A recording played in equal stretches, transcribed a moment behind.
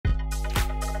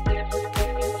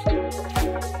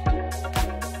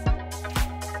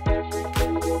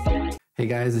Hey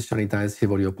guys, it's Johnny Dies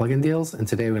here, Audio Plugin Deals, and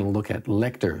today we're going to look at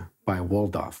Lector by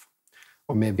Waldorf.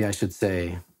 Or maybe I should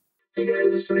say... Hey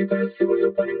guys, it's Johnny Dies here, Audio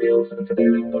Plugin Deals, and today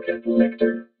we're going to look at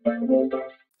Lector by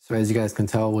Waldorf. So as you guys can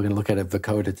tell, we're going to look at a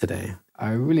vocoder today.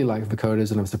 I really like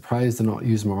vocoders and I'm surprised they're not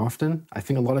used more often. I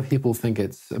think a lot of people think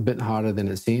it's a bit harder than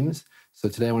it seems. So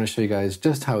today I want to show you guys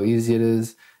just how easy it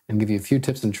is and give you a few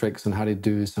tips and tricks on how to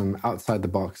do some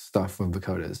outside-the-box stuff with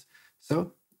vocoders.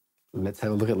 So let's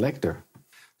have a look at Lector.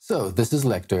 So this is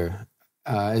Lector.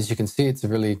 As you can see, it's a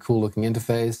really cool looking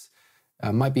interface.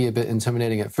 Might be a bit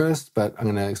intimidating at first, but I'm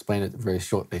going to explain it very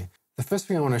shortly. The first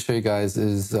thing I want to show you guys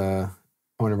is I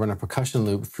want to run a percussion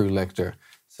loop through Lector.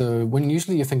 So when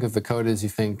usually you think of vocoders, you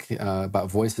think about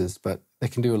voices, but they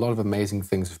can do a lot of amazing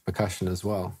things with percussion as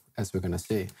well, as we're going to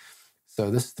see.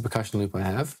 So this is the percussion loop I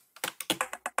have.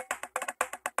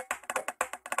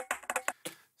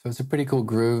 So it's a pretty cool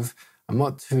groove. I'm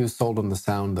not too sold on the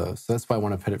sound though, so that's why I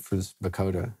want to put it through this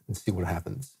vocoder and see what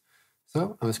happens.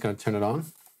 So I'm just going to turn it on.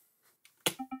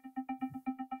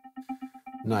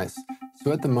 Nice.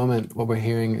 So at the moment, what we're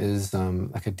hearing is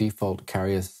like a default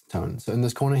carrier tone. So in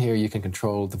this corner here, you can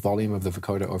control the volume of the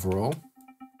vocoder overall.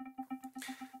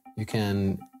 You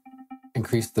can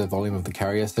increase the volume of the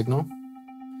carrier signal.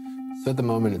 So at the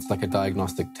moment, it's like a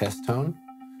diagnostic test tone.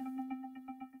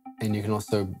 And you can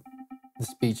also... The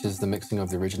speech is the mixing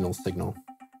of the original signal.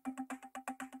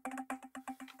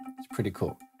 It's pretty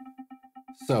cool.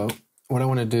 So what I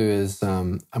want to do is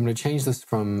I'm going to change this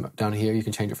from down here. You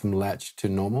can change it from latch to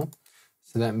normal.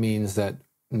 So that means that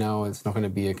now it's not going to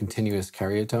be a continuous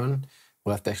carrier tone.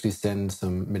 We'll have to actually send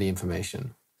some MIDI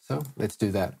information. So let's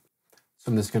do that.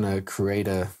 So I'm just going to create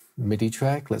a MIDI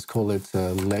track. Let's call it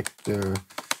Lector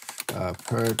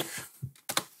perk.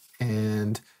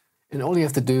 And all you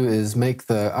have to do is make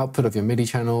the output of your MIDI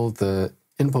channel the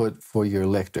input for your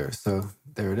Lector. So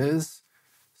there it is.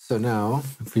 So now,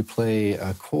 if we play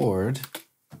a chord,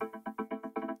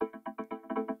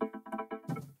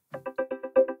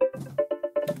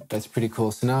 that's pretty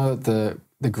cool. So now the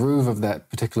groove of that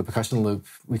particular percussion loop,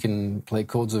 we can play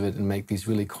chords with it and make these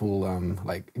really cool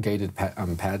like gated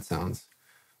pad sounds.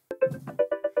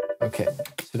 Okay,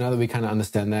 so now that we kind of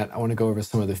understand that, I want to go over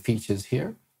some of the features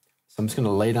here. So I'm just going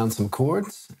to lay down some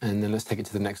chords, and then let's take it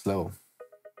to the next level.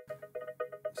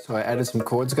 So I added some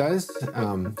chords, guys,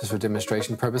 just for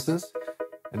demonstration purposes.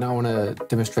 And now I want to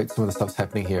demonstrate some of the stuff that's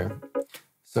happening here.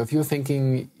 So if you're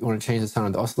thinking you want to change the sound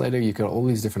of the oscillator, you've got all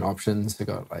these different options. You've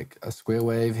got like a square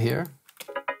wave here.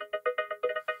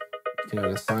 You can add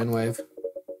a sine wave,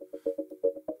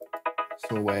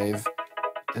 saw wave.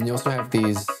 And you also have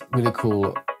these really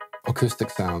cool acoustic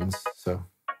sounds. So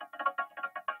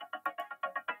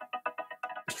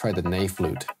try the ney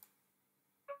flute.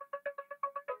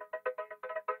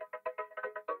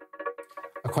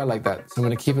 I quite like that, so I'm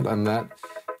going to keep it on that.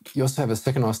 You also have a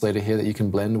second oscillator here that you can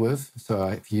blend with. So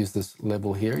if you use this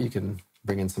level here, you can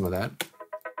bring in some of that.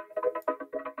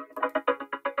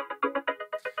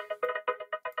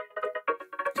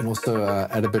 You can also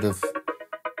add a bit of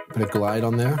glide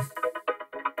on there.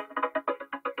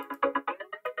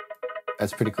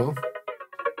 That's pretty cool.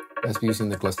 That's using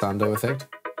the glissando effect.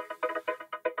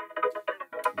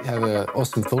 You have an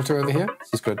awesome filter over here,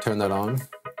 so just got to turn that on.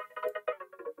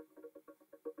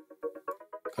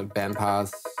 Got band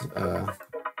pass,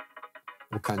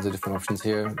 all kinds of different options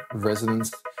here.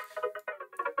 Resonance.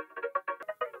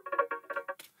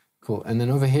 Cool. And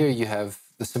then over here you have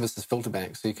the synthesis filter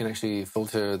bank, so you can actually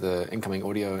filter the incoming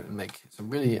audio and make some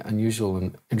really unusual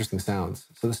and interesting sounds.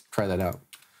 So let's try that out.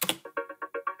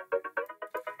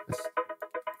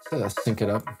 Let's sync it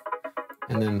up,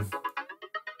 and then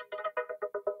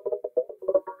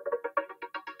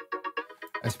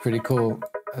that's pretty cool.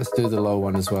 Let's do the low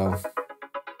one as well.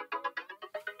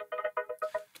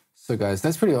 So guys,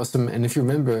 that's pretty awesome. And if you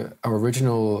remember, our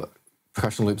original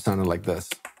percussion loop sounded like this.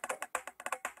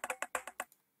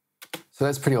 So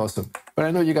that's pretty awesome. But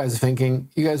I know you guys are thinking,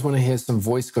 you guys want to hear some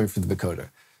voice going through the vocoder.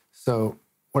 So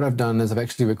what I've done is I've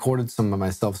actually recorded some of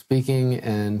myself speaking,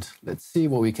 and let's see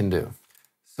what we can do.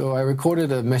 So I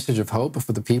recorded a message of hope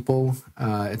for the people.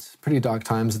 It's pretty dark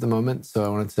times at the moment, so I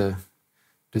wanted to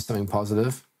do something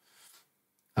positive.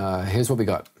 Here's what we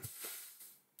got.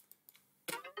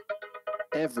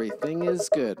 Everything is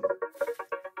good.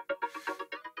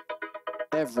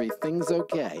 Everything's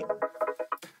okay.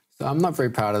 So I'm not very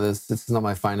proud of this. This is not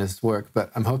my finest work,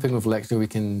 but I'm hoping with Lector we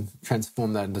can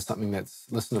transform that into something that's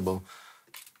listenable.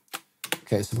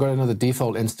 Okay, so I've got another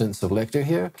default instance of Lector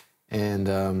here, and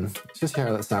let's just hear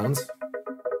how that sounds.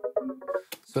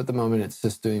 So at the moment it's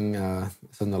just doing,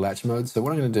 it's in the latch mode. So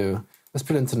what I'm going to do, let's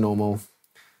put it into normal,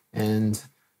 and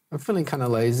I'm feeling kind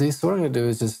of lazy, so what I'm going to do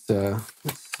is just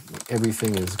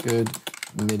everything is good,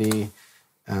 MIDI.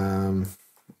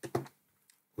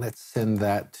 Let's send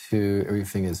that to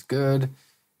everything is good.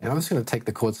 And I'm just going to take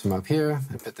the chords from up here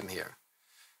and put them here.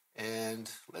 And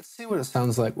let's see what it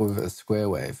sounds like with a square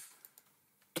wave.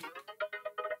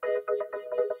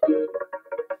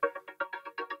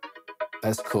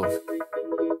 That's cool.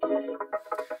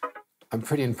 I'm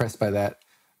pretty impressed by that.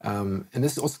 And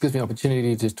this also gives me an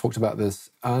opportunity to talk about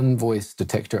this unvoiced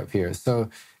detector up here. So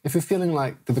if you're feeling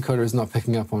like the vocoder is not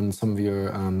picking up on some of your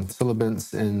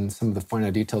sibilants and some of the finer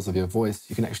details of your voice,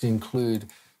 you can actually include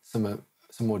some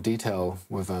more detail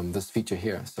with this feature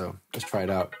here. So let's try it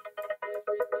out.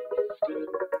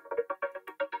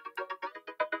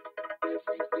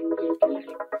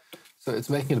 So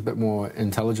it's making it a bit more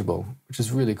intelligible, which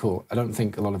is really cool. I don't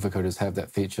think a lot of vocoders have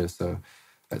that feature, so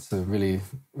that's a really,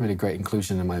 really great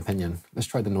inclusion in my opinion. Let's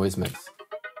try the noise mix.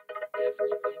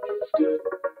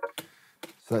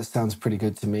 So that sounds pretty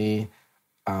good to me.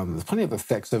 There's plenty of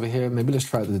effects over here. Maybe let's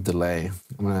try the delay.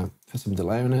 I'm gonna put some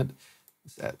delay on it.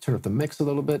 Let's turn up the mix a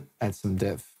little bit, add some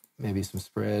depth, maybe some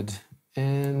spread,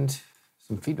 and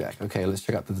some feedback. Okay, let's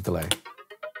check out the delay.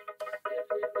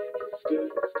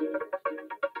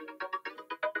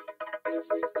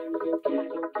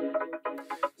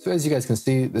 So as you guys can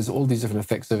see, there's all these different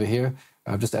effects over here.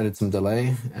 I've just added some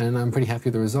delay, and I'm pretty happy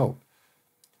with the result.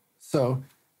 So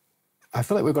I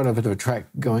feel like we've got a bit of a track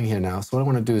going here now. So what I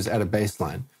want to do is add a bass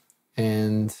line.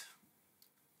 And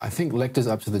I think Lector's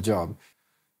up to the job.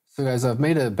 So guys, I've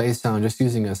made a bass sound just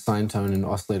using a sine tone and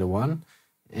oscillator 1,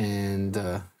 and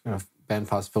a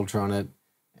bandpass filter on it.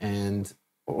 And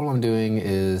all I'm doing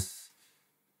is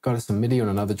got some MIDI on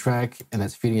another track, and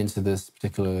that's feeding into this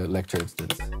particular Lector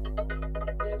instance.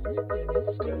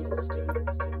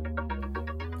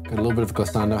 Got a little bit of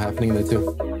glissando happening there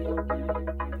too.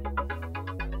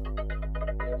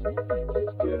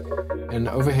 And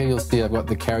over here you'll see I've got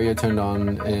the carrier turned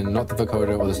on and not the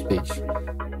vocoder or the speech.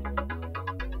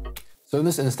 So in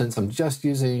this instance, I'm just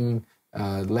using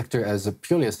Lector as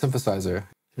purely a synthesizer.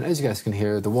 And as you guys can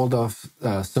hear, the Waldorf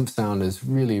synth sound is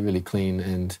really, really clean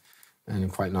and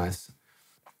quite nice.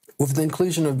 With the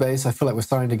inclusion of bass, I feel like we're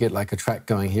starting to get like a track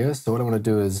going here. So what I want to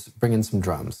do is bring in some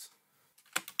drums.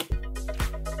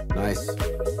 Nice.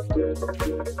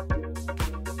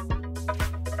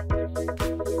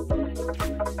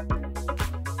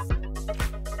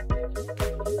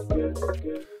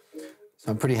 So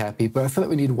I'm pretty happy, but I feel like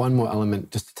we need one more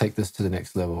element just to take this to the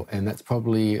next level, and that's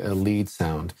probably a lead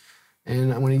sound.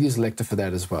 And I'm going to use Lector for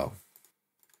that as well.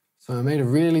 So I made a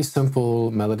really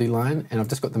simple melody line, and I've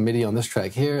just got the MIDI on this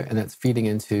track here, and that's feeding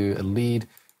into a lead,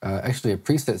 actually a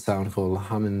preset sound called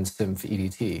Hum and Synth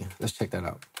EDT. Let's check that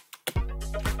out.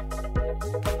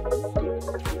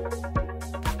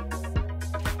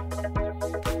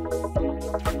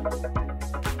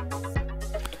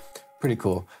 Pretty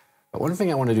cool. But one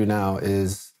thing I want to do now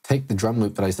is take the drum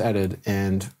loop that I just added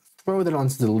and throw that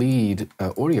onto the lead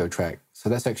audio track. So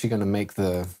that's actually going to make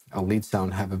our lead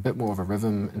sound have a bit more of a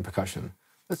rhythm and percussion.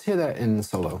 Let's hear that in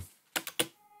solo.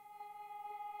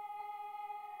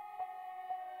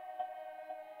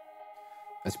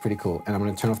 That's pretty cool. And I'm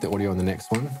going to turn off the audio on the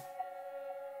next one.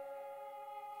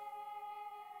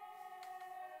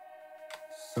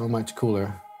 So much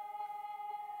cooler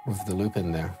with the loop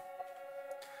in there.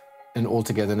 And all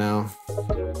together now.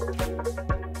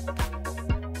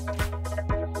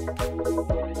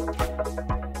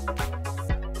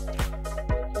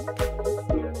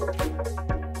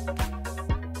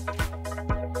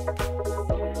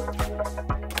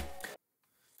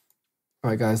 All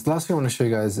right, guys, the last thing I want to show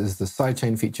you guys is the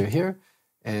sidechain feature here.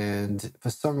 And for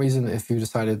some reason, if you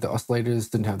decided the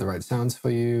oscillators didn't have the right sounds for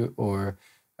you, or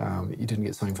you didn't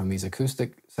get something from these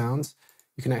acoustic sounds,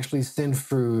 you can actually send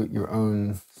through your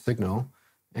own signal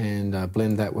and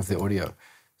blend that with the audio.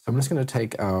 So I'm just going to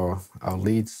take our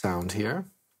lead sound here.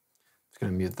 I'm just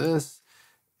going to mute this,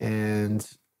 and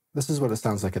this is what it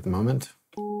sounds like at the moment.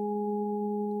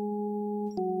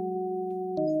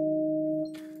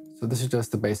 So this is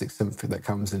just the basic synth that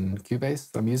comes in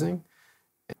Cubase that I'm using.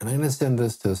 And I'm going to send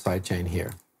this to the sidechain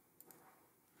here.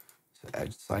 So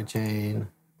add sidechain,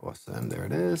 awesome, there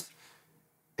it is.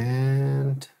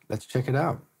 And let's check it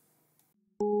out.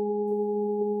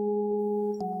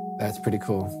 That's pretty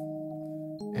cool.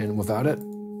 And without it,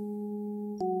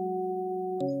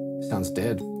 it sounds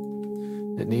dead.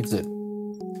 It needs it.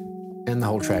 And the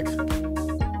whole track.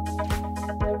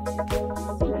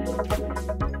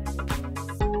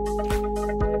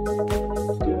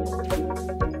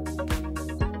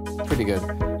 Pretty good.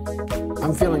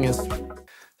 I'm feeling it.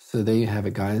 So there you have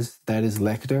it, guys. That is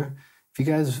Lector. If you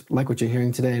guys like what you're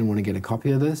hearing today and want to get a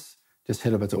copy of this, just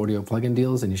head over to Audio Plugin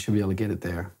Deals and you should be able to get it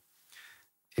there.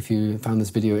 If you found this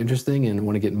video interesting and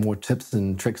want to get more tips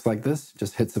and tricks like this,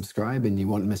 just hit subscribe and you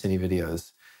won't miss any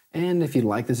videos. And if you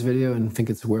like this video and think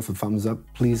it's worth a thumbs up,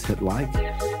 please hit like.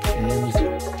 And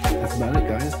that's about it,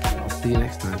 guys. I'll see you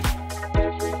next time.